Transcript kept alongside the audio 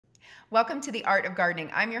Welcome to the Art of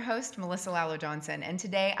Gardening. I'm your host, Melissa Lallo Johnson, and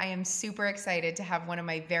today I am super excited to have one of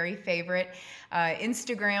my very favorite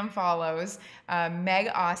Instagram follows,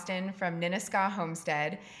 Meg Austin from Ninnescah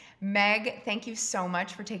Homestead. Meg, thank you so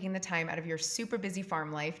much for taking the time out of your super busy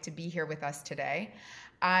farm life to be here with us today.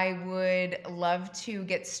 I would love to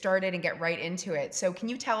get started and get right into it. So can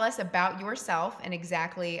you tell us about yourself and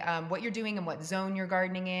exactly what you're doing and what zone you're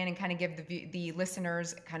gardening in, and kind of give the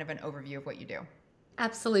listeners kind of an overview of what you do?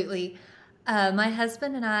 Absolutely. My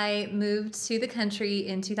husband and I moved to the country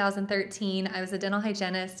in 2013. I was a dental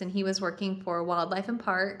hygienist and he was working for Wildlife and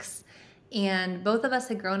Parks. And both of us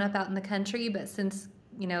had grown up out in the country, but since,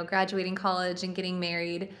 graduating college and getting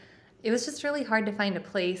married, it was just really hard to find a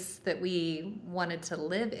place that we wanted to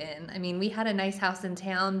live in. I mean, we had a nice house in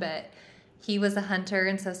town, but he was a hunter,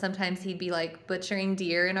 and so sometimes he'd be like butchering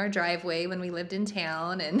deer in our driveway when we lived in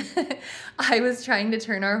town, and I was trying to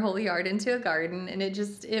turn our whole yard into a garden, and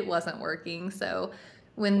it wasn't working. So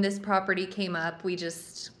when this property came up, we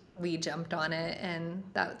jumped on it, and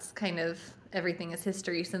that's kind of everything is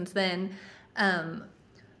history since then.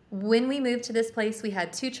 When we moved to this place, we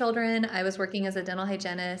had two children. I was working as a dental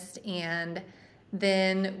hygienist, and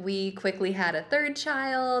then we quickly had a third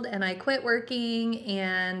child, and I quit working,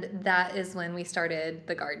 and that is when we started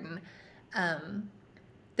the garden.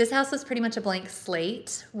 This house was pretty much a blank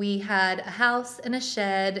slate. We had a house and a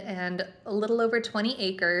shed and a little over 20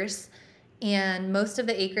 acres, and most of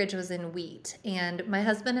the acreage was in wheat. And my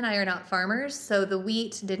husband and I are not farmers, so the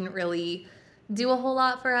wheat didn't really do a whole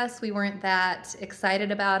lot for us. We weren't that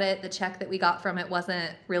excited about it. The check that we got from it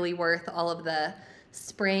wasn't really worth all of the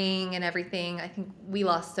spraying and everything. I think we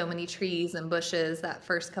lost so many trees and bushes that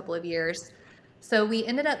first couple of years. So we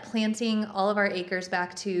ended up planting all of our acres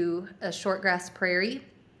back to a shortgrass prairie.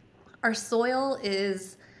 Our soil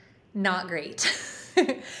is not great.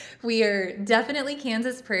 We are definitely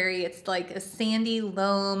Kansas prairie. It's like a sandy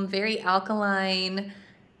loam, very alkaline.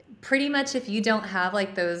 Pretty much if you don't have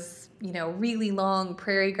like those really long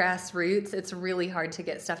prairie grass roots, it's really hard to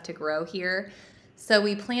get stuff to grow here. So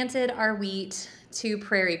we planted our wheat to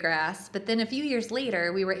prairie grass, but then a few years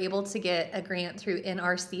later, we were able to get a grant through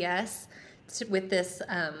NRCS with this.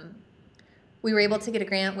 We were able to get a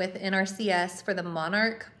grant with NRCS for the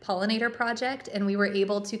Monarch Pollinator Project, and we were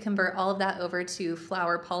able to convert all of that over to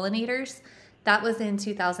flower pollinators. That was in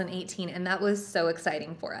 2018, and that was so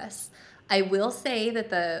exciting for us. I will say that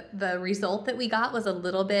the result that we got was a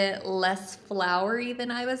little bit less flowery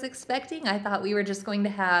than I was expecting. I thought we were just going to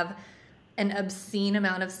have an obscene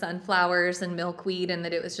amount of sunflowers and milkweed, and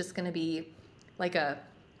that it was just going to be like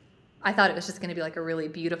I thought it was just going to be like a really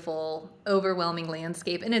beautiful, overwhelming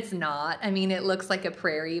landscape, and it's not. I mean, it looks like a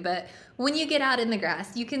prairie, but when you get out in the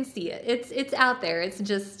grass, you can see it. It's out there. It's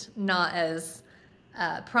just not as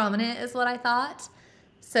prominent as what I thought.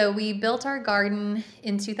 So we built our garden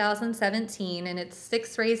in 2017, and it's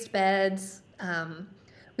 6 raised beds.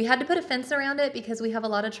 We had to put a fence around it because we have a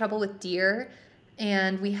lot of trouble with deer,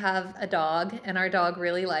 and we have a dog, and our dog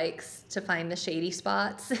really likes to find the shady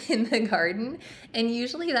spots in the garden. And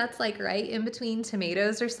usually that's like right in between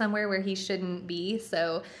tomatoes or somewhere where he shouldn't be.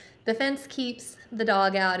 So the fence keeps the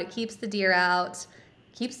dog out, it keeps the deer out,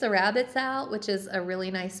 keeps the rabbits out, which is a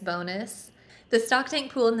really nice bonus. The stock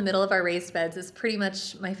tank pool in the middle of our raised beds is pretty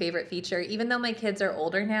much my favorite feature. Even though my kids are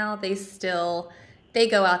older now, they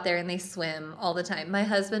go out there and they swim all the time. My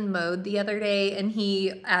husband mowed the other day, and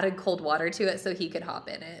he added cold water to it so he could hop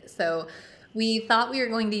in it. So we thought we were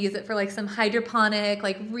going to use it for like some hydroponic,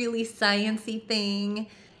 like really science-y thing,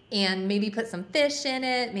 and maybe put some fish in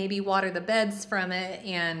it, maybe water the beds from it.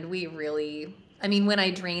 And when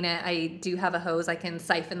I drain it, I do have a hose. I can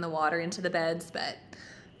siphon the water into the beds, but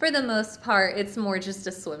for the most part, it's more just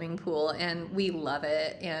a swimming pool, and we love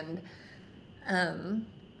it. And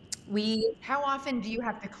How often do you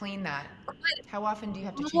have to clean that? How often do you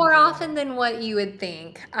have to change more the water? often than what you would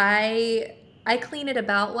think. I clean it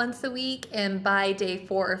about once a week, and by day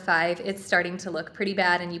 4 or 5, it's starting to look pretty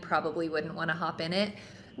bad, and you probably wouldn't want to hop in it.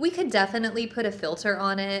 We could definitely put a filter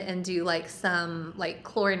on it and do like some like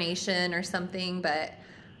chlorination or something, but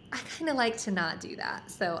I kind of like to not do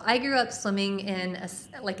that. So I grew up swimming in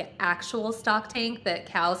like an actual stock tank that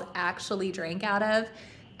cows actually drank out of,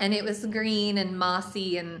 and it was green and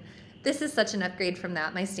mossy, and this is such an upgrade from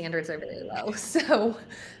that. My standards are very low, so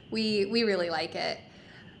we really like it.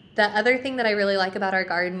 The other thing that I really like about our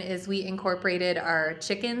garden is we incorporated our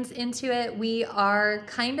chickens into it. We are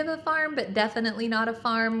kind of a farm, but definitely not a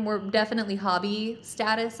farm. We're definitely hobby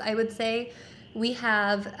status, I would say. We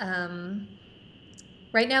have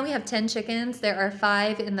Right now we have 10 chickens. There are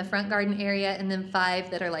 5 in the front garden area, and then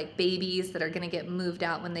 5 that are like babies that are gonna get moved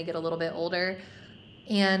out when they get a little bit older.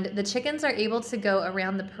 And the chickens are able to go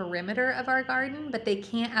around the perimeter of our garden, but they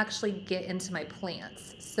can't actually get into my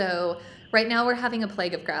plants. So right now we're having a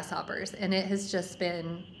plague of grasshoppers, and it has just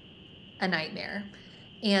been a nightmare.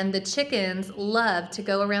 And the chickens love to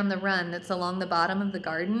go around the run that's along the bottom of the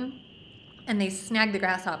garden, and they snag the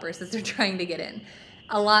grasshoppers as they're trying to get in.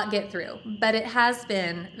 A lot get through, but it has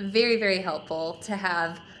been very, very helpful to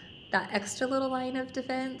have that extra little line of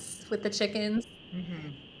defense with the chickens. Mm-hmm.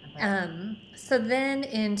 Okay. So then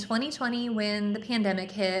in 2020, when the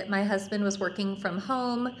pandemic hit, my husband was working from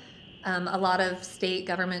home. A lot of state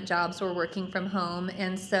government jobs were working from home.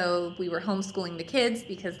 And so we were homeschooling the kids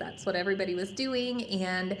because that's what everybody was doing.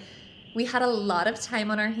 And we had a lot of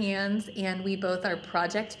time on our hands, and we both are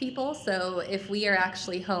project people. So if we are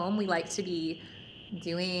actually home, we like to be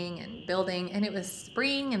doing and building. And it was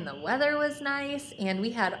spring and the weather was nice, and we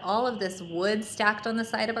had all of this wood stacked on the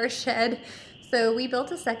side of our shed. So we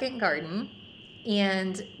built a second garden,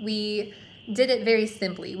 and we did it very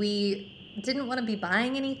simply. We didn't want to be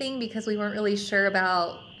buying anything because we weren't really sure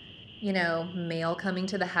about, mail coming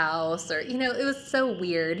to the house, or, it was so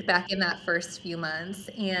weird back in that first few months.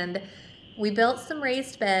 And we built some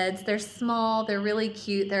raised beds. They're small, they're really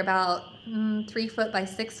cute. They're about 3 foot by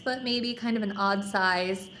 6 foot, maybe, kind of an odd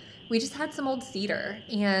size. We just had some old cedar.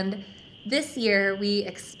 And this year we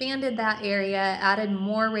expanded that area, added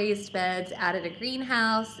more raised beds, added a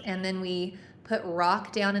greenhouse, and then we put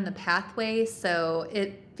rock down in the pathway so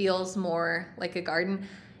it feels more like a garden.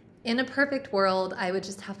 In a perfect world, I would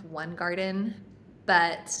just have one garden,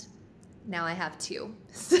 but now I have two.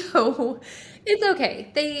 So it's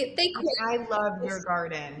okay. They I love your coexist.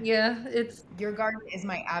 garden. Yeah, it's Your garden is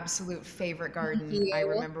my absolute favorite thank garden. I you.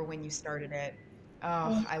 remember when you started it.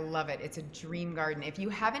 Oh, I love it. It's a dream garden. If you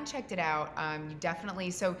haven't checked it out, you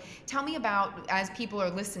definitely. So tell me about, as people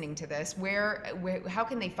are listening to this, how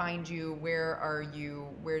can they find you? Where are you?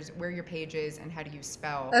 Where your page is, and how do you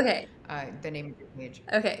spell Okay. the name of your page?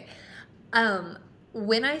 Okay. Um,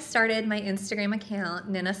 when I started my Instagram account,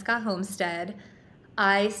 Ninnescah Homestead,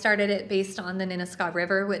 I started it based on the Ninnescah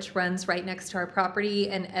River, which runs right next to our property,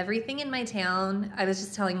 and everything in my town, I was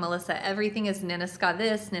just telling Melissa, everything is Ninnescah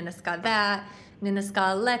this, Ninnescah that,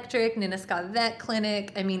 Ninnescah Electric, Ninnescah Vet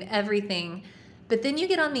Clinic, I mean, everything. But then you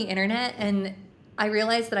get on the internet, and I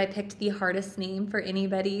realized that I picked the hardest name for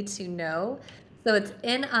anybody to know. So it's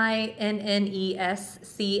Ninnescah.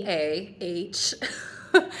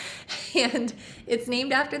 And it's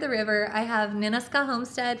named after the river. I have Ninnescah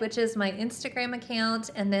Homestead, which is my Instagram account,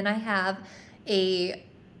 and then I have a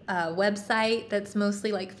website that's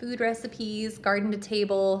mostly like food recipes, garden to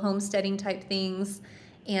table, homesteading type things,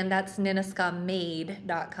 and that's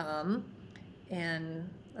ninnescahmade.com, and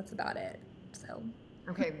that's about it. So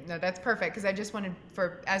Okay, no, that's perfect, because I just wanted,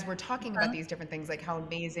 as we're talking about uh, these different things, like how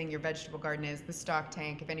amazing your vegetable garden is, the stock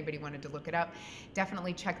tank, if anybody wanted to look it up,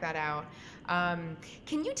 definitely check that out.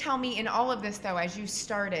 Can you tell me, in all of this though, as you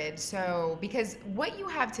started, so, because what you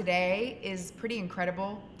have today is pretty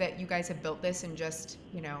incredible that you guys have built this in just,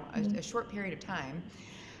 a short period of time.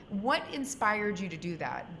 What inspired you to do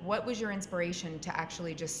that? What was your inspiration to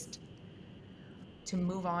actually just to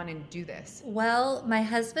move on and do this? well, my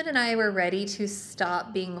husband and I were ready to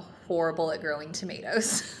stop being horrible at growing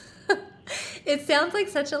tomatoes. It sounds like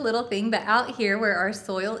such a little thing, but out here where our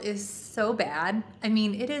soil is so bad, I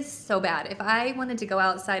mean, it is so bad. If I wanted to go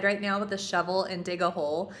outside right now with a shovel and dig a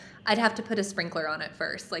hole, I'd have to put a sprinkler on it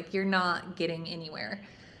first. Like, you're not getting anywhere.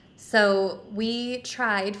 So we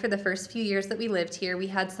tried for the first few years that we lived here. We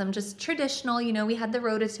had some just traditional, we had the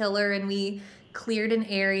rototiller, and we cleared an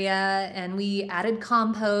area, and we added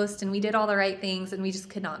compost, and we did all the right things, and we just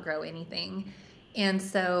could not grow anything. And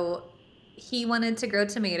so he wanted to grow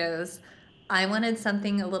tomatoes. I wanted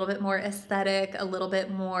something a little bit more aesthetic, a little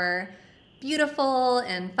bit more beautiful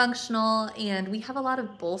and functional. And we have a lot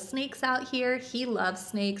of bull snakes out here. He loves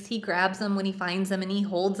snakes. He grabs them when he finds them, and he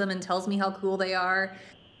holds them and tells me how cool they are.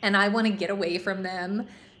 And I want to get away from them.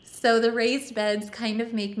 So the raised beds kind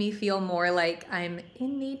of make me feel more like I'm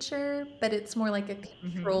in nature, but it's more like a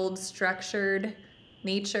Hmm. controlled, structured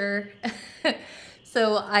nature.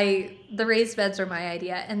 So the raised beds are my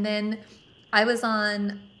idea. And then I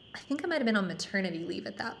think I might have been on maternity leave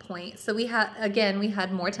at that point. So we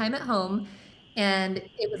had more time at home, and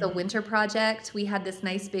it was a Hmm. winter project. We had this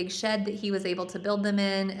nice big shed that he was able to build them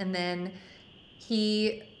in. And then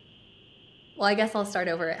he, well, I guess I'll start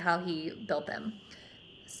over at how he built them.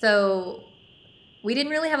 So we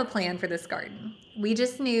didn't really have a plan for this garden. We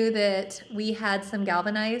just knew that we had some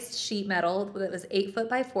galvanized sheet metal that was 8 foot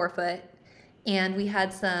by 4 foot, and we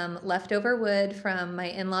had some leftover wood from my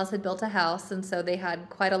in laws had built a house, and so they had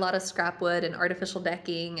quite a lot of scrap wood and artificial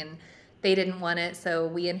decking and They didn't want it, so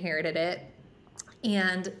we inherited it.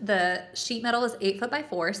 And the sheet metal was 8 foot by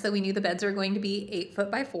 4, so we knew the beds were going to be 8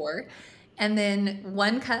 foot by 4. And then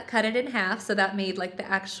one cut it in half, so that made like the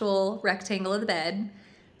actual rectangle of the bed.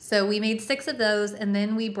 So we made 6 of those, and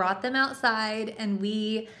then we brought them outside, and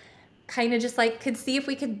we kind of just like could see if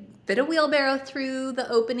we could fit a wheelbarrow through the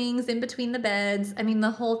openings in between the beds. I mean,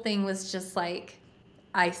 the whole thing was just like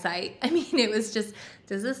eyesight. I mean, it was just,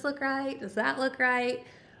 does this look right? Does that look right?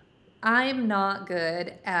 I'm not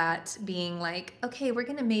good at being like, okay, we're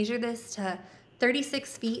gonna measure this to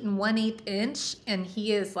 36 feet and 1/8 inch. And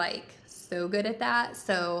he is like so good at that.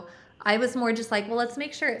 So I was more just like, well, let's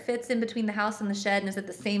make sure it fits in between the house and the shed and is at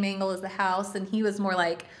the same angle as the house. And he was more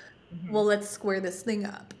like, well, let's square this thing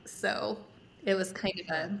up. So it was kind of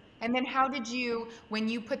Sure. a, And then how did you, when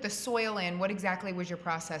you put the soil in, what exactly was your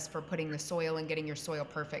process for putting the soil and getting your soil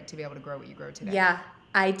perfect to be able to grow what you grow today? yeah,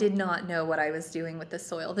 I did not know what I was doing with the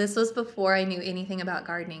soil. This was before I knew anything about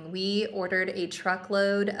gardening. We ordered a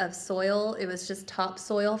truckload of soil. It was just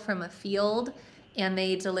topsoil from a field, and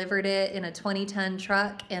they delivered it in a 20-ton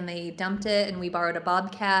truck, and they dumped it, and we borrowed a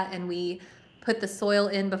bobcat, and we put the soil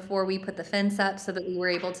in before we put the fence up so that we were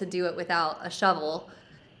able to do it without a shovel.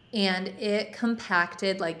 And it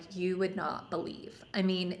compacted like you would not believe. I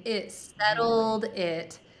mean, it Really? settled,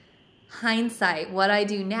 it hindsight, what I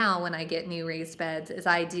do now when I get new raised beds is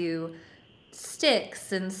I do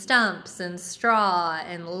sticks and stumps and straw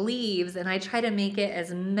and leaves, and I try to make it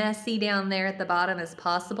as messy down there at the bottom as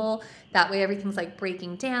possible. That way everything's like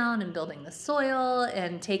breaking down and building the soil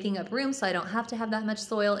and taking up room so I don't have to have that much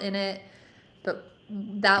soil in it. But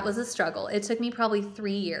that was a struggle. It took me probably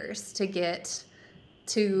 3 years to get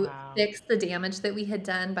to Wow. fix the damage that we had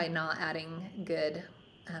done by not adding good,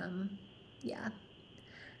 yeah.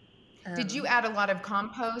 Did you Um, add a lot of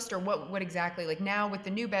compost or what exactly? Like now with the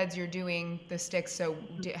new beds, you're doing the sticks. So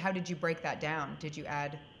how did you break that down? Did you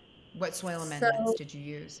add, what soil amendments so did you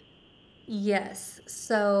use? yes.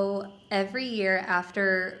 So every year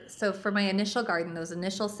after, so for my initial garden, those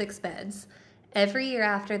initial 6 beds, every year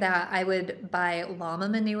after that, I would buy llama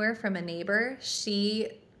manure from a neighbor.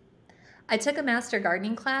 I took a master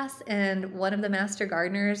gardening class, and one of the master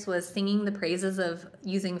gardeners was singing the praises of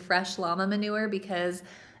using fresh llama manure because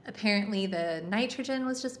apparently the nitrogen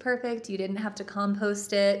was just perfect. You didn't have to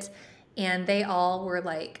compost it. And they all were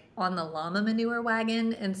like on the llama manure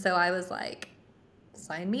wagon. And so I was like,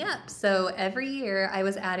 sign me up. So every year I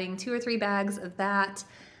was adding 2 or 3 bags of that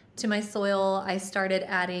to my soil. I started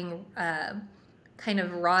adding kind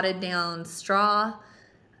of rotted down straw.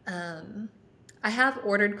 Um, I have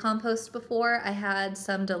ordered compost before. I had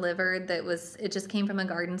some delivered it just came from a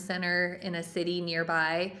garden center in a city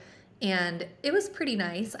nearby. And it was pretty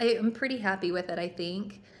nice. I am pretty happy with it, I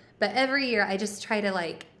think. But every year I just try to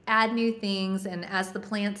like add new things. And as the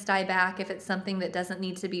plants die back, if it's something that doesn't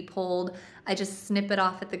need to be pulled, I just snip it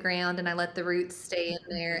off at the ground and I let the roots stay in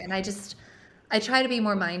there. And I try to be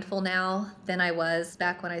more mindful now than I was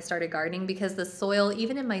back when I started gardening because the soil,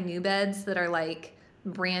 even in my new beds that are like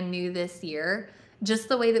brand new this year, just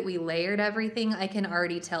the way that we layered everything, I can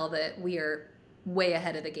already tell that we are way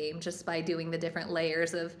ahead of the game just by doing the different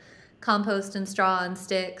layers of compost and straw and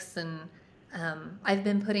sticks. And I've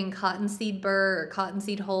been putting cottonseed burr or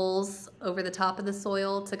cottonseed holes over the top of the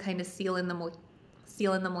soil to kind of seal in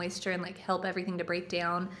the moisture and like help everything to break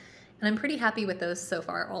down. And I'm pretty happy with those so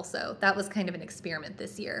far also. That was kind of an experiment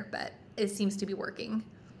this year, but it seems to be working.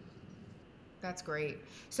 That's great.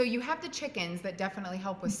 So you have the chickens that definitely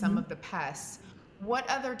help with some Mhm. of the pests. What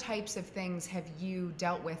other types of things have you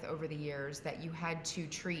dealt with over the years that you had to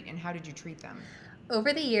treat, and how did you treat them?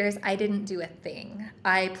 Over the years, I didn't do a thing.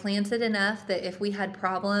 I planted enough that if we had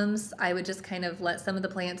problems, I would just kind of let some of the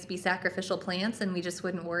plants be sacrificial plants and we just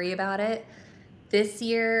wouldn't worry about it. This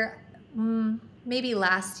year, maybe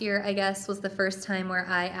last year, I guess, was the first time where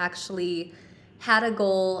I actually had a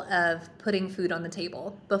goal of putting food on the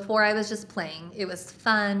table. Before I was just playing. It was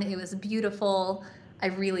fun, it was beautiful, I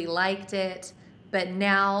really liked it, but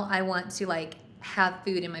now I want to like have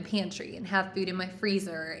food in my pantry and have food in my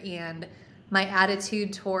freezer, and my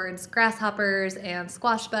attitude towards grasshoppers and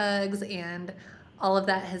squash bugs and all of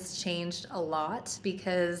that has changed a lot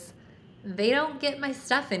because they don't get my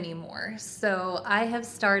stuff anymore. So I have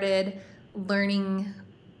started learning,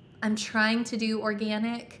 I'm trying to do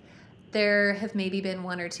organic. There have maybe been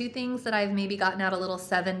 1 or 2 things that I've maybe gotten out a little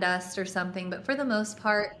seven dust or something, but for the most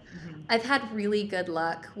part, Hmm. I've had really good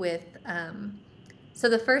luck with. So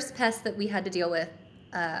the first pest that we had to deal with,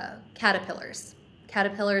 caterpillars.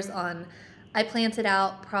 Caterpillars on, I planted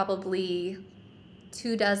out probably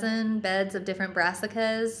 2 dozen beds of different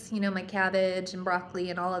brassicas, my cabbage and broccoli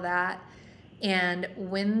and all of that. And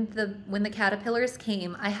when the caterpillars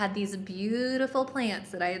came, I had these beautiful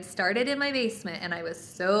plants that I had started in my basement, and I was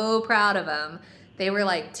so proud of them. They were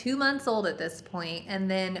like 2 months old at this point, and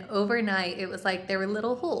then overnight it was like there were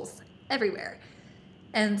little holes everywhere.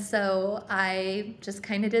 And so I just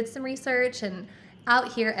kind of did some research, and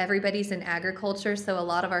out here everybody's in agriculture, so a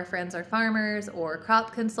lot of our friends are farmers or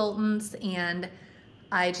crop consultants, and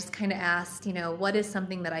I just kind of asked, what is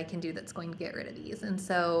something that I can do that's going to get rid of these? And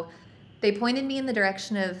so they pointed me in the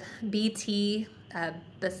direction of BT,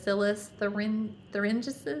 Bacillus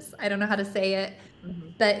thuringiensis. I don't know how to say it,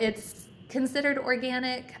 but it's considered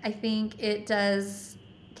organic. I think it does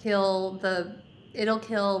it'll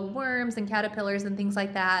kill worms and caterpillars and things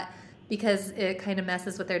like that, because it kind of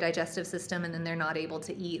messes with their digestive system, and then they're not able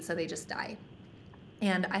to eat, so they just die.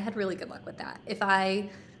 And I had really good luck with that. If I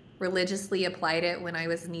religiously applied it when I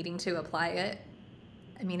was needing to apply it,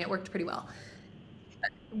 I mean, it worked pretty well.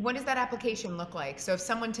 What does that application look like? So if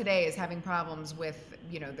someone today is having problems with,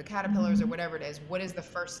 the caterpillars or whatever it is, what is the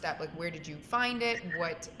first step? Like, where did you find it?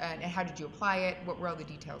 And how did you apply it? What were all the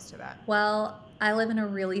details to that? Well, I live in a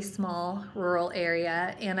really small rural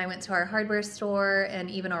area, and I went to our hardware store and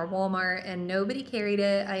even our Walmart, and nobody carried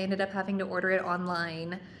it. I ended up having to order it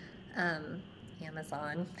online,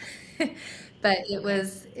 Amazon. But it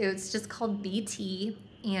was just called BT,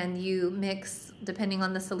 and you mix, depending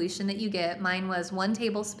on the solution that you get. Mine was 1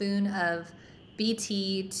 tablespoon of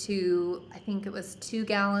BT to, I think it was 2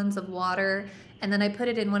 gallons of water, and then I put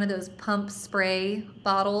it in one of those pump spray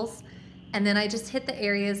bottles, and then I just hit the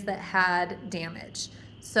areas that had damage.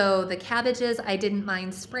 So the cabbages, I didn't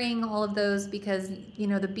mind spraying all of those because,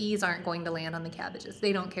 the bees aren't going to land on the cabbages.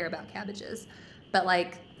 They don't care about cabbages. But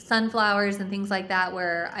like sunflowers and things like that,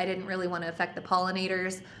 where I didn't really want to affect the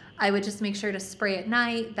pollinators, I would just make sure to spray at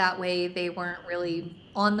night. That way they weren't really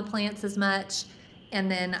on the plants as much. And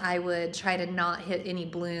then I would try to not hit any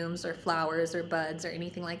blooms or flowers or buds or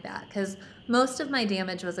anything like that, because most of my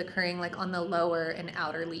damage was occurring like on the lower and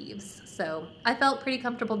outer leaves. So I felt pretty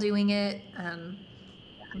comfortable doing it.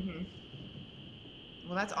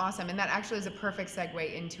 Well, that's awesome. And that actually is a perfect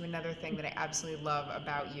segue into another thing that I absolutely love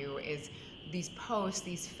about you is these posts,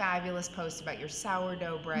 these fabulous posts about your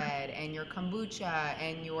sourdough bread and your kombucha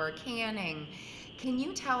and your canning. Can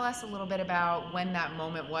you tell us a little bit about when that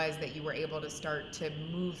moment was that you were able to start to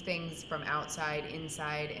move things from outside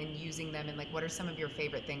inside and using them, and like what are some of your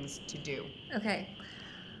favorite things to do? Okay.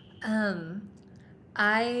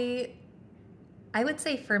 I would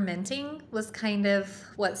say fermenting was kind of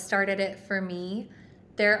what started it for me.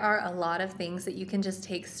 There are a lot of things that you can just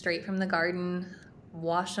take straight from the garden,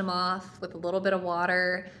 wash them off with a little bit of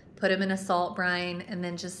water, put them in a salt brine, and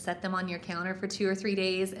then just set them on your counter for 2 or 3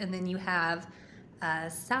 days, and then you have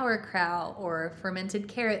sauerkraut or fermented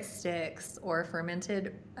carrot sticks or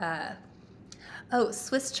fermented,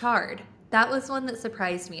 Swiss chard. That was one that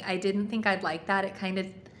surprised me. I didn't think I'd like that.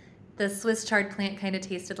 The Swiss chard plant kind of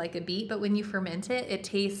tasted like a beet, but when you ferment it, it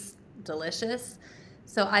tastes delicious.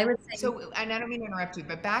 So I would say. So, and I don't mean to interrupt you,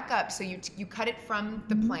 but back up. So you cut it from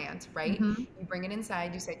the plant, right? Mhm. You bring it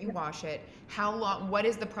inside. You said you wash it. How long? What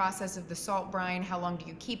is the process of the salt brine? How long do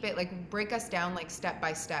you keep it? Like, break us down like step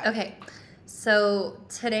by step. Okay, so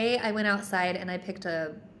today I went outside and I picked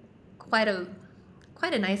quite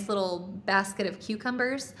a nice little basket of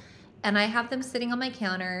cucumbers, and I have them sitting on my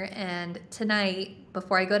counter. And tonight,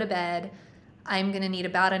 before I go to bed, I'm going to need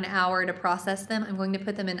about an hour to process them. I'm going to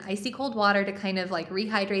put them in icy cold water to kind of like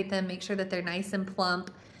rehydrate them, make sure that they're nice and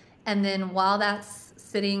plump. And then while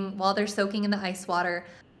they're soaking in the ice water,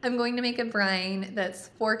 I'm going to make a brine that's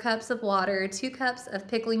 4 cups of water, 2 cups of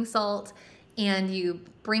pickling salt, and you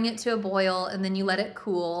bring it to a boil, and then you let it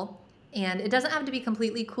cool. And it doesn't have to be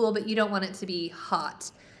completely cool, but you don't want it to be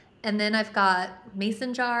hot. And then I've got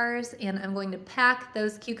mason jars, and I'm going to pack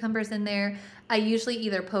those cucumbers in there. I usually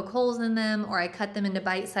either poke holes in them or I cut them into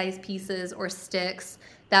bite-sized pieces or sticks.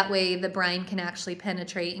 That way the brine can actually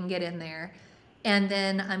penetrate and get in there. And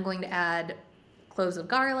then I'm going to add cloves of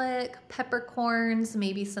garlic, peppercorns,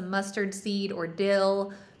 maybe some mustard seed or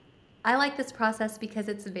dill. I like this process because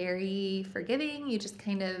it's very forgiving. You just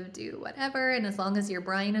kind of do whatever, and as long as your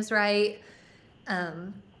brine is right.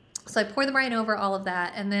 So I pour the brine over all of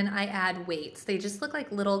that, and then I add weights. They just look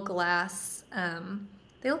like little glass,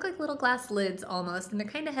 they look like little glass lids almost, and they're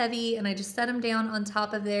kind of heavy, and I just set them down on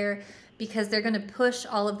top of there because they're going to push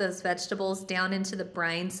all of those vegetables down into the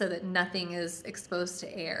brine so that nothing is exposed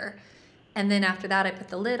to air. And then after that, I put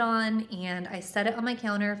the lid on, and I set it on my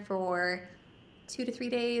counter for 2 to 3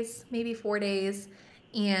 days, maybe 4 days,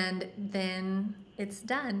 and then it's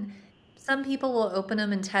done. Some people will open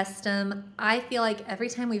them and test them. I feel like every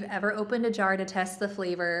time we've ever opened a jar to test the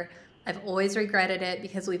flavor, I've always regretted it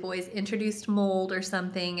because we've always introduced mold or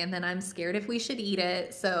something, and then I'm scared if we should eat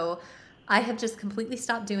it. So I have just completely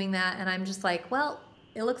stopped doing that, and I'm just like, well,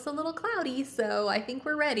 it looks a little cloudy, so I think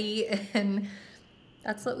we're ready. And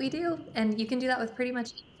that's what we do. And you can do that with pretty much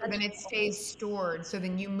So any then it stays stored. So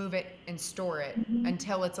then you move it and store it vegetable.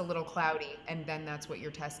 until it's a little cloudy, and then that's what your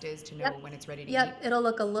test is to know Yep. when it's ready to eat. Yep, it'll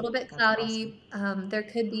look a little bit That's awesome. cloudy. There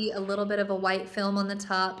could be a little bit of a white film on the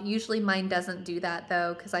top. Usually mine doesn't do that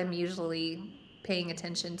though, because I'm usually paying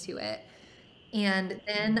attention to it. And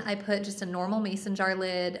then Mhm. I put just a normal mason jar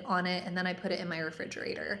lid on it, and then I put it in my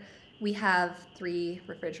refrigerator. We have 3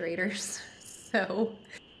 refrigerators, so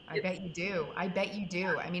I bet you do. I bet you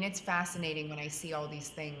do. I mean, it's fascinating when I see all these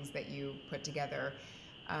things that you put together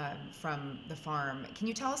from the farm. Can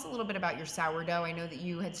you tell us a little bit about your sourdough? I know that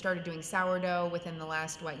you had started doing sourdough within the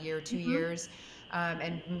last, what, year, two Mhm. years,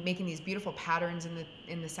 and making these beautiful patterns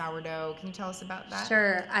in the sourdough. Can you tell us about that?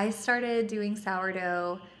 Sure. I started doing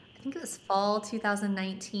sourdough, I think it was fall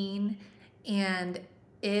 2019, and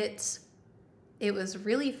it it was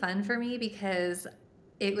really fun for me because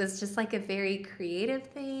it was just like a very creative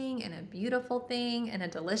thing and a beautiful thing and a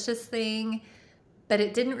delicious thing, but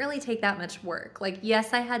it didn't really take that much work. Like,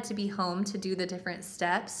 yes, I had to be home to do the different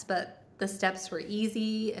steps, but the steps were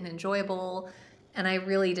easy and enjoyable, and I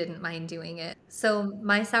really didn't mind doing it. So,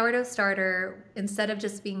 my sourdough starter, instead of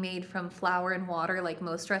just being made from flour and water like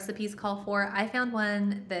most recipes call for, I found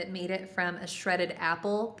one that made it from a shredded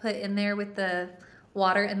apple put in there with the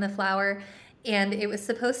water and the flour. And it was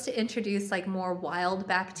supposed to introduce like more wild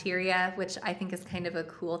bacteria, which I think is kind of a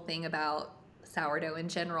cool thing about sourdough in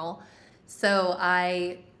general. So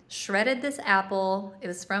I shredded this apple. It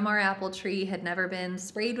was from our apple tree, had never been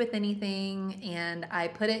sprayed with anything, and I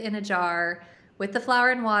put it in a jar with the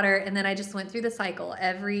flour and water, and then I just went through the cycle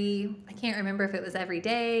I can't remember if it was every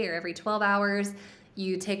day or every 12 hours.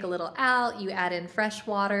 You take a little out, you add in fresh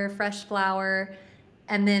water, fresh flour,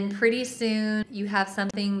 and then pretty soon you have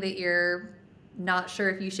something that you're not sure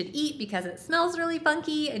if you should eat because it smells really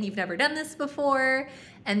funky and you've never done this before.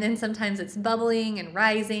 And then sometimes it's bubbling and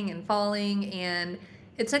rising and falling. And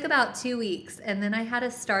it took about 2 weeks. And then I had a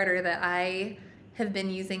starter that I have been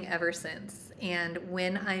using ever since. And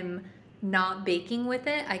when I'm not baking with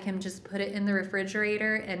it, I can just put it in the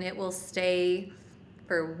refrigerator and it will stay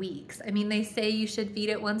for weeks. I mean, they say you should feed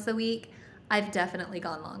it once a week. I've definitely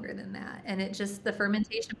gone longer than that. And it just, the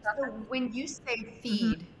fermentation So process. when you say Mhm.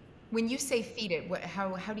 feed it,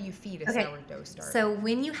 how do you feed a Okay, sourdough starter? so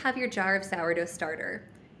when you have your jar of sourdough starter,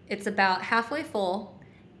 it's about halfway full,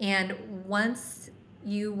 and once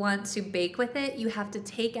you want to bake with it, you have to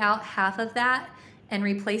take out half of that and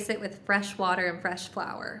replace it with fresh water and fresh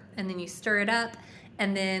flour. And then you stir it up,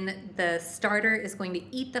 and then the starter is going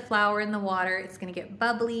to eat the flour and the water. It's going to get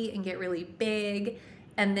bubbly and get really big,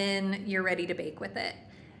 and then you're ready to bake with it.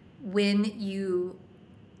 When you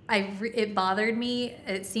it bothered me.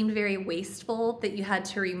 It seemed very wasteful that you had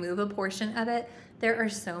to remove a portion of it. There are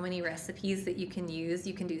so many recipes that you can use.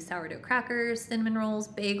 You can do sourdough crackers, cinnamon rolls,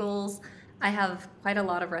 bagels. I have quite a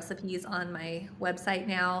lot of recipes on my website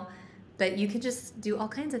now, but you can just do all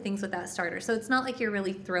kinds of things with that starter. So it's not like you're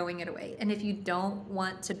really throwing it away. And if you don't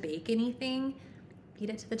want to bake anything, feed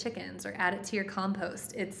it to the chickens or add it to your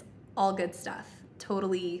compost. It's all good stuff.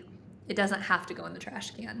 Totally, it doesn't have to go in the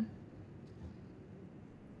trash can.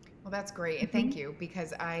 Well, that's great, and thank Mhm. you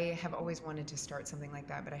because I have always wanted to start something like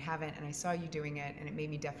that, but I haven't, and I saw you doing it, and it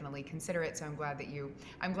made me definitely consider it. So I'm glad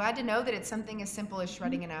to know that it's something as simple as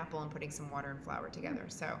shredding an apple and putting some water and flour together.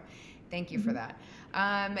 So, thank you for Mhm.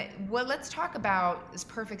 that. Well, let's talk about this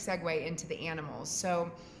perfect segue into the animals.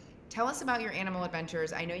 So, tell us about your animal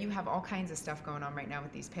adventures. I know you have all kinds of stuff going on right now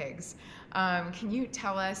with these pigs. Can you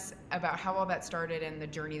tell us about how all that started and the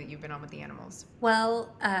journey that you've been on with the animals?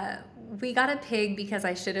 Well, we got a pig because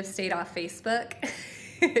I should have stayed off Facebook.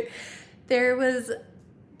 there was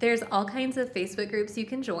there's all kinds of Facebook groups you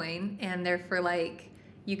can join, and they're for like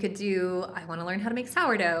you could do I want to learn how to make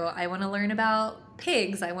sourdough, I want to learn about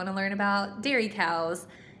pigs, I want to learn about dairy cows,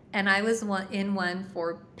 and I was in one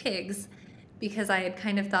for pigs because I had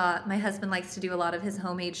kind of thought my husband likes to do a lot of his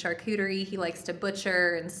homemade charcuterie. He likes to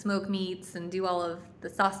butcher and smoke meats and do all of the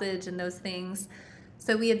sausage and those things.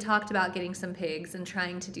 So we had talked about getting some pigs and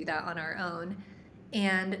trying to do that on our own.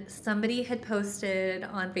 And somebody had posted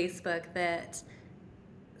on Facebook that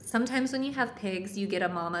sometimes when you have pigs, you get a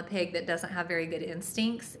mama pig that doesn't have very good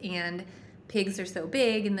instincts, and pigs are so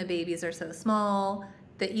big and the babies are so small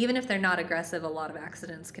that even if they're not aggressive, a lot of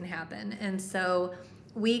accidents can happen. And so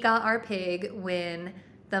we got our pig when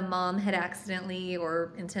the mom had accidentally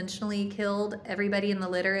or intentionally killed everybody in the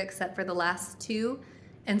litter except for the last two.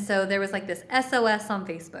 And so there was like this SOS on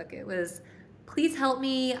Facebook. It was, please help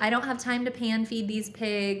me. I don't have time to pan feed these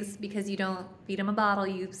pigs, because you don't feed them a bottle.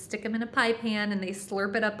 You stick them in a pie pan and they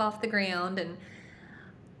slurp it up off the ground. And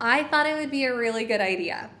I thought it would be a really good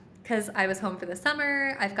idea because I was home for the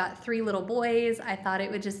summer. I've got 3 little boys. I thought it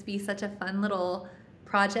would just be such a fun little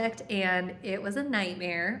project, and it was a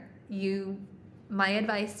nightmare. My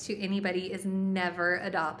advice to anybody is never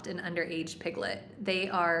adopt an underage piglet. They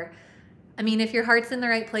are, I mean, if your heart's in the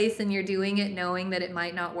right place and you're doing it knowing that it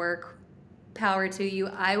might not work, power to you.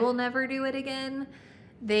 I will never do it again.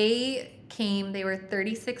 They were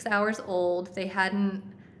 36 hours old. They hadn't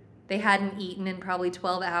eaten in probably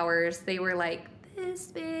 12 hours. They were like this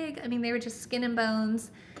big. I mean, they were just skin and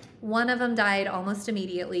bones. One of them died almost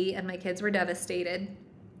immediately, and my kids were devastated.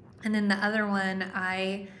 And then the other one,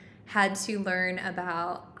 I had to learn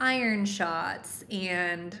about iron shots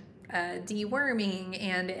and deworming,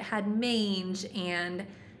 and it had mange, and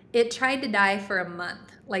it tried to die for a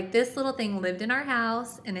month. Like, this little thing lived in our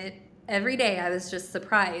house, and every day I was just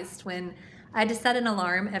surprised when I had to set an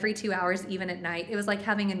alarm every 2 hours, even at night. It was like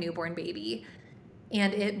having a newborn baby.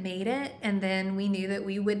 And it made it, and then we knew that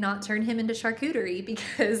we would not turn him into charcuterie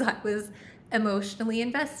because I was emotionally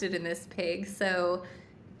invested in this pig. So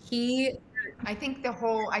he I think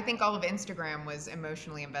all of Instagram was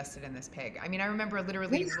emotionally invested in this pig. I mean, I remember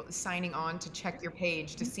literally signing on to check your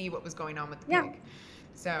page to see what was going on with the Yeah. pig.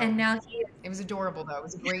 So And now it was adorable, though. It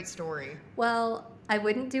was a great story. well, I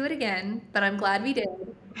wouldn't do it again, but I'm glad we did.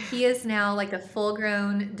 He is now like a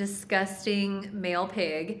full-grown, disgusting male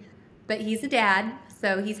pig, but he's a dad,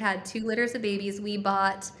 so he's had 2 litters of babies. We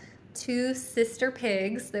bought 2 sister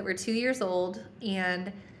pigs that were 2 years old,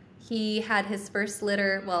 and he had his first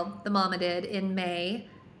litter, well, the mama did, in May,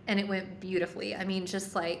 and it went beautifully. I mean,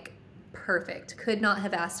 just like perfect. Could not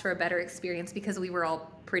have asked for a better experience because we were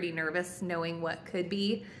all pretty nervous knowing what could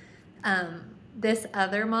be. This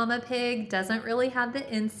other mama pig doesn't really have the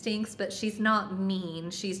instincts, but she's not mean.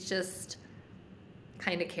 She's just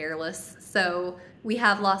kind of careless. So we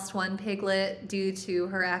have lost one piglet due to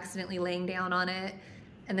her accidentally laying down on it.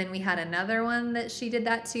 And then we had another one that she did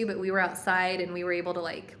that to, but we were outside and we were able to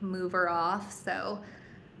like move her off. So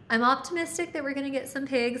I'm optimistic that we're going to get some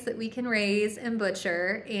pigs that we can raise and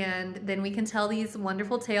butcher, and then we can tell these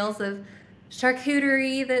wonderful tales of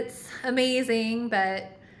charcuterie that's amazing,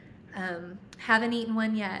 but haven't eaten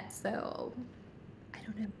one yet, so I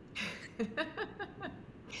don't know.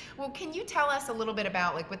 Well, can you tell us a little bit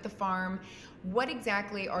about, like, with the farm, what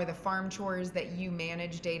exactly are the farm chores that you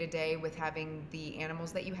manage day to day with having the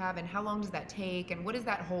animals that you have, and how long does that take, and what does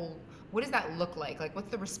that look like? Like,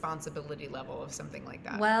 what's the responsibility level of something like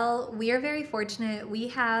that? Well, we are very fortunate. We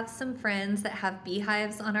have some friends that have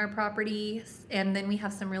beehives on our property, and then we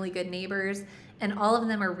have some really good neighbors, and all of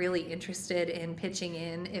them are really interested in pitching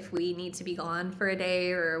in if we need to be gone for a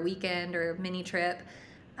day or a weekend or a mini trip.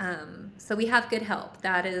 So we have good help.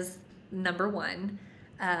 That is number one.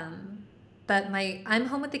 But I'm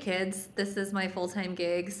home with the kids. This is my full-time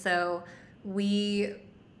gig, so we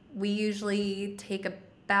usually take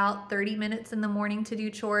about 30 minutes in the morning to do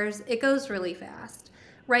chores. It goes really fast.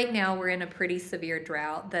 Right now we're in a pretty severe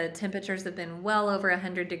drought. The temperatures have been well over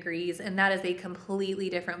 100 degrees, and that is a completely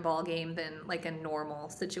different ball game than like a normal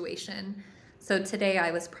situation. So today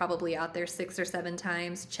I was probably out there 6 or 7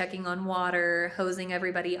 times checking on water, hosing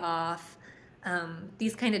everybody off.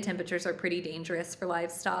 These kind of temperatures are pretty dangerous for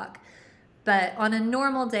livestock. But on a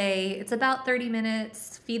normal day, it's about 30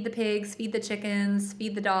 minutes, feed the pigs, feed the chickens,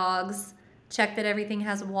 feed the dogs, check that everything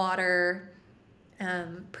has water,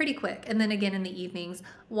 pretty quick. And then again in the evenings.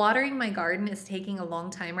 Watering my garden is taking a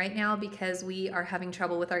long time right now because we are having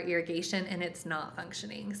trouble with our irrigation and it's not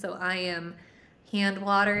functioning. So I am hand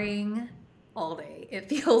watering all day, it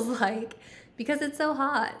feels like, because it's so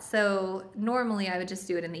hot. So normally I would just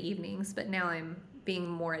do it in the evenings, but now I'm being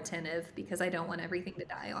more attentive because I don't want everything to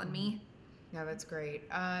die on me. Yeah, that's great.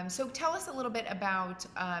 So tell us a little bit about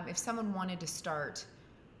if someone wanted to start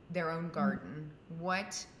their own garden,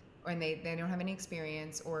 and they don't have any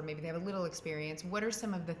experience, or maybe they have a little experience, what are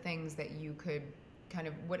some of the things that you could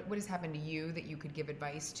what has happened to you that you could give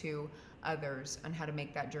advice to others on how to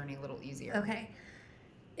make that journey a little easier? Okay.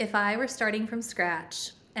 If I were starting from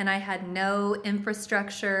scratch and I had no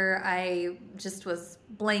infrastructure, I just was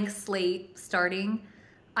blank slate starting,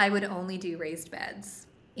 I would only do raised beds.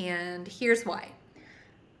 And here's why.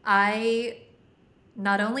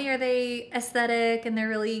 Not only are they aesthetic and they're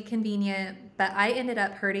really convenient, but I ended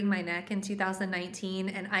up hurting my neck in 2019,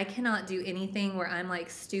 and I cannot do anything where I'm like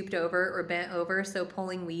stooped over or bent over, so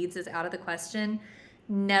pulling weeds is out of the question.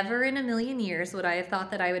 Never in a million years would I have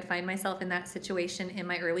thought that I would find myself in that situation in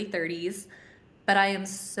my early 30s. But I am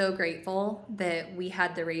so grateful that we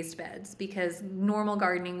had the raised beds because normal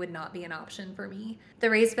gardening would not be an option for me. The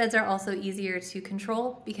raised beds are also easier to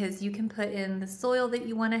control because you can put in the soil that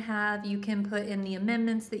you want to have, you can put in the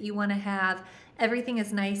amendments that you want to have. Everything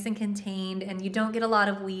is nice and contained, and you don't get a lot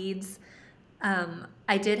of weeds.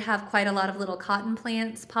 I did have quite a lot of little cotton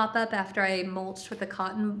plants pop up after I mulched with the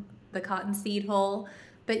cotton seed hole.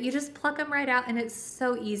 But you just pluck them right out, and it's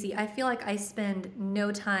so easy. I feel like I spend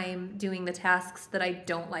no time doing the tasks that I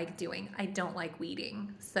don't like doing. I don't like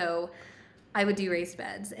weeding. So I would do raised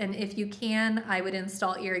beds. And if you can, I would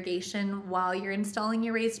install irrigation while you're installing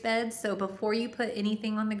your raised beds. So before you put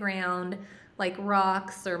anything on the ground, like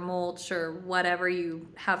rocks or mulch or whatever you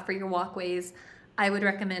have for your walkways, I would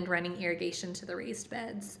recommend running irrigation to the raised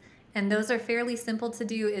beds. And those are fairly simple to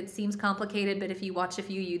do. It seems complicated, but if you watch a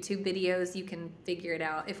few YouTube videos, you can figure it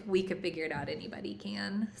out. If we could figure it out, anybody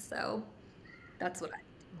can. So that's what I.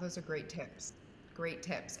 Those are great tips. Great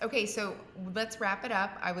tips. Okay, so let's wrap it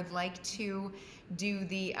up. I would like to do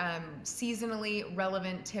the seasonally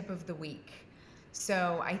relevant tip of the week.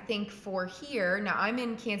 So I think for here, now I'm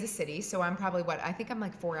in Kansas City, so I'm probably I think I'm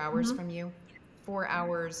like 4 hours from you. 4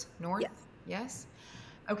 hours north? Yes. Yes?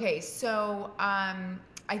 Okay, so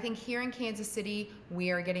I think here in Kansas City, we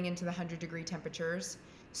are getting into the 100-degree temperatures.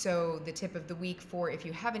 So the tip of the week for if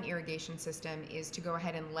you have an irrigation system is to go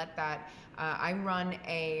ahead and let that, I run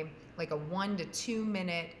a 1 to 2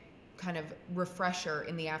 minute kind of refresher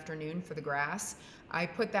in the afternoon for the grass. I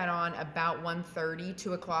put that on about 1:30,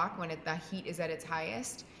 2 o'clock when the heat is at its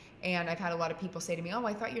highest. And I've had a lot of people say to me, oh,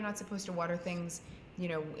 I thought you're not supposed to water things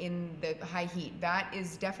in the high heat. That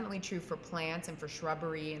is definitely true for plants and for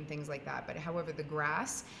shrubbery and things like that. But however, the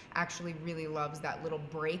grass actually really loves that little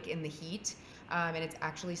break in the heat. And it's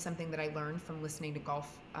actually something that I learned from listening to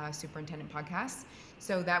golf superintendent podcasts.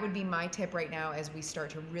 So that would be my tip right now as we start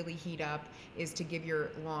to really heat up, is to give your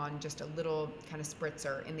lawn just a little kind of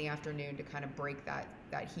spritzer in the afternoon to kind of break that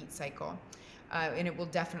heat cycle. And it will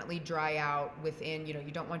definitely dry out within, you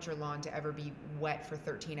don't want your lawn to ever be wet for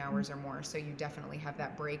 13 hours or more. So you definitely have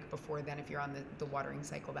that break before then. If you're on the watering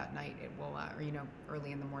cycle that night, it will, or,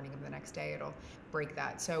 early in the morning of the next day, it'll break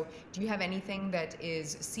that. So do you have anything that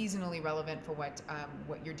is seasonally relevant for what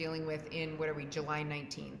you're dealing with in, what are we, July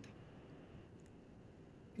 19th?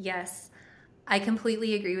 Yes, I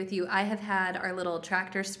completely agree with you. I have had our little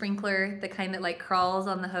tractor sprinkler, the kind that like crawls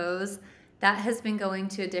on the hose. That has been going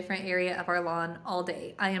to a different area of our lawn all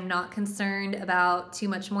day. I am not concerned about too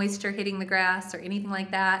much moisture hitting the grass or anything like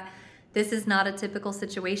that. This is not a typical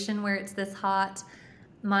situation where it's this hot.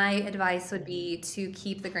 My advice would be to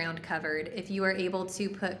keep the ground covered. If you are able to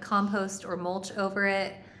put compost or mulch over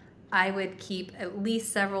it, I would keep at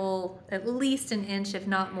least an inch, if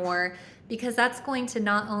not more, because that's going to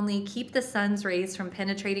not only keep the sun's rays from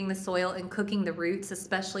penetrating the soil and cooking the roots,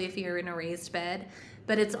 especially if you're in a raised bed,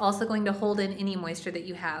 but it's also going to hold in any moisture that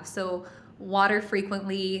you have. So water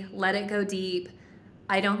frequently, let it go deep.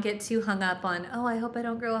 I don't get too hung up on, oh, I hope I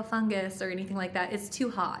don't grow a fungus or anything like that. It's too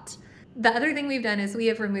hot. The other thing we've done is we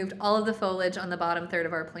have removed all of the foliage on the bottom third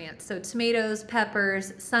of our plants. So tomatoes,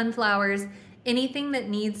 peppers, sunflowers, anything that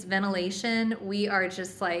needs ventilation, we are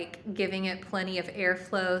just like giving it plenty of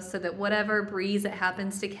airflow so that whatever breeze it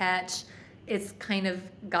happens to catch, it's kind of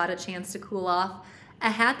got a chance to cool off. A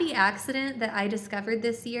happy accident that I discovered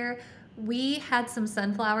this year, we had some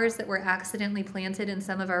sunflowers that were accidentally planted in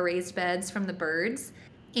some of our raised beds from the birds,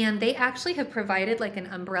 and they actually have provided like an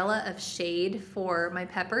umbrella of shade for my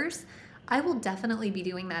peppers. I will definitely be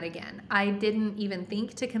doing that again. I didn't even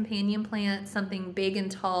think to companion plant something big and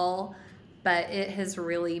tall, but it has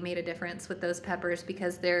really made a difference with those peppers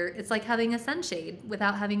because it's like having a sunshade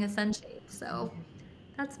without having a sunshade. So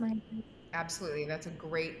that's my advice. Absolutely. That's a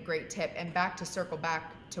great tip. And circle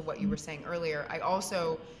back to what you were saying earlier, I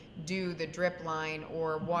also do the drip line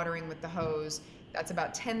or watering with the hose. That's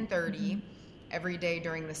about 10:30 every day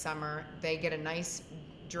during the summer. They get a nice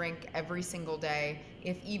drink every single day,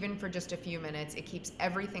 if even for just a few minutes. It keeps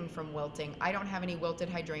everything from wilting. I don't have any wilted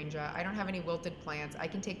hydrangea. I don't have any wilted plants. I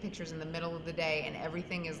can take pictures in the middle of the day and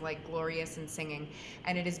everything is like glorious and singing,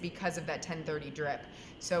 and it is because of that 10:30 drip.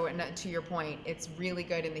 So to your point, it's really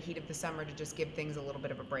good in the heat of the summer to just give things a little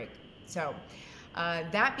bit of a break. So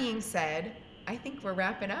that being said, I think we're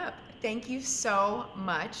wrapping up. Thank you so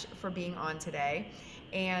much for being on today.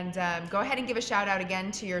 And go ahead and give a shout out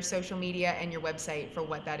again to your social media and your website for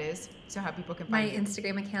what that is, so how people can find you. My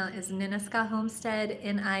Instagram account is Ninnescah Homestead,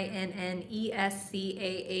 Ninneskah,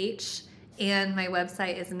 and my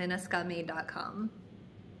website is ninnescahmade.com.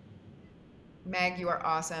 Meg, you are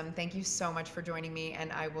awesome. Thank you so much for joining me,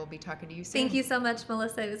 and I will be talking to you soon. Thank you so much,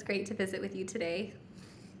 Melissa. It was great to visit with you today.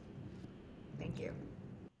 Thank you. Thank you.